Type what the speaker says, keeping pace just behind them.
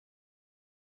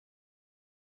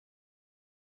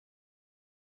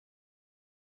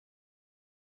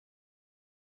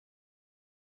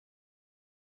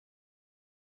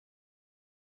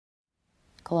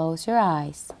close your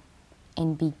eyes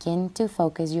and begin to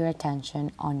focus your attention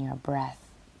on your breath.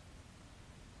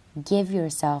 Give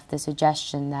yourself the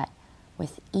suggestion that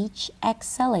with each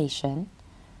exhalation,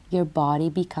 your body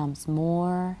becomes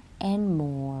more and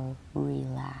more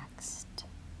relaxed.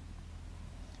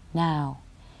 Now,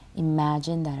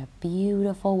 imagine that a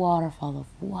beautiful waterfall of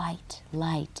white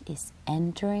light is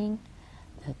entering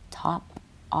the top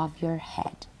of your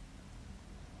head.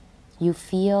 You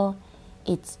feel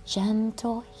its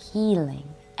gentle healing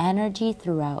energy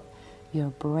throughout your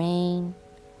brain,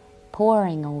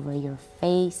 pouring over your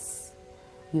face,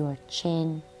 your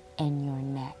chin, and your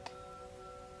neck.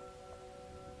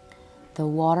 The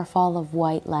waterfall of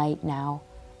white light now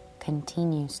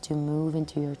continues to move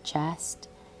into your chest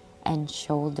and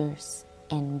shoulders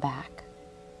and back.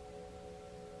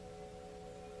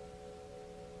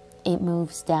 It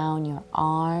moves down your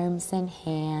arms and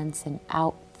hands and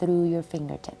out through your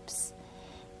fingertips,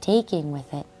 taking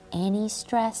with it any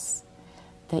stress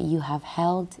that you have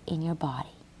held in your body.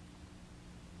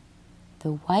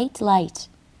 The white light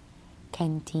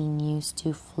continues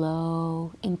to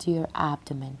flow into your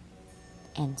abdomen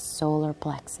and solar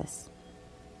plexus,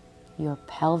 your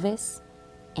pelvis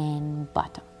and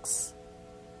buttocks.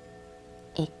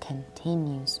 It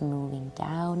continues moving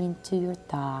down into your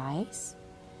thighs,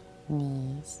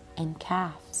 knees, and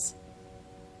calves.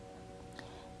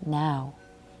 Now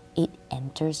it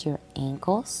enters your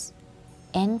ankles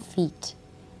and feet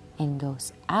and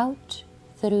goes out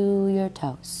through your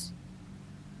toes,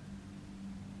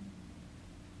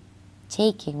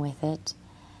 taking with it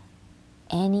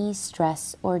any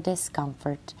stress or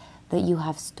discomfort that you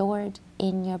have stored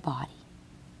in your body.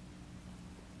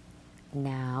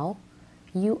 Now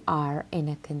you are in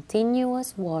a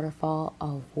continuous waterfall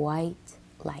of white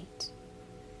light.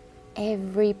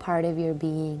 Every part of your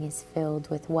being is filled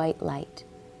with white light.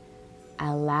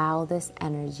 Allow this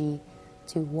energy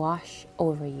to wash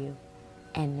over you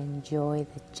and enjoy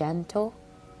the gentle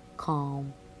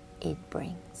calm it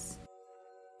brings.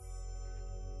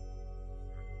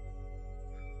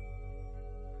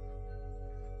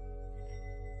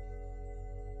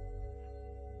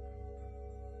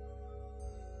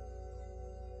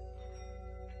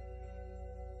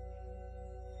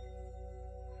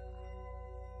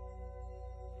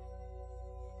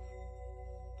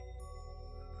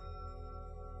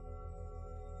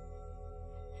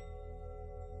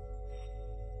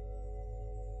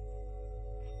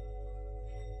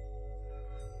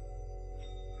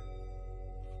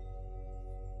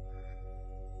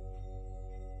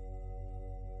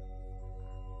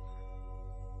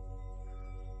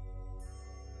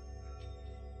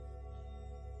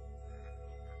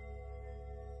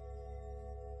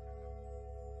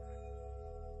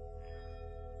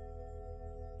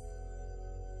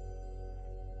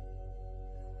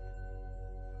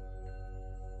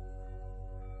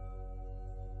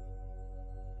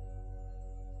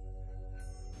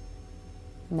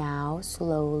 Now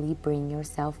slowly bring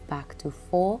yourself back to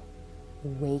full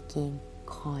waking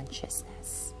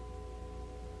consciousness.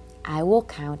 I will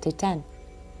count to 10.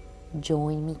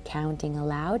 Join me counting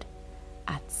aloud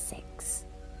at 6.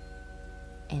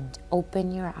 And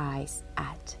open your eyes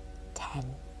at 10.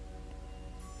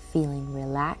 Feeling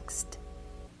relaxed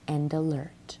and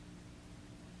alert.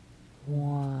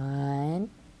 1,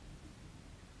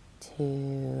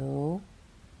 2,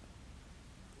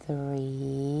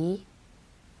 3,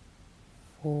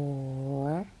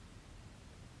 4,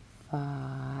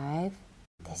 5,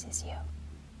 this is you,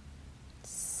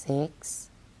 6,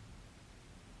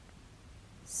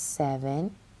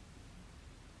 7,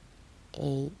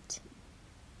 8,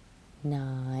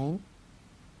 9,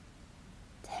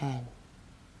 10.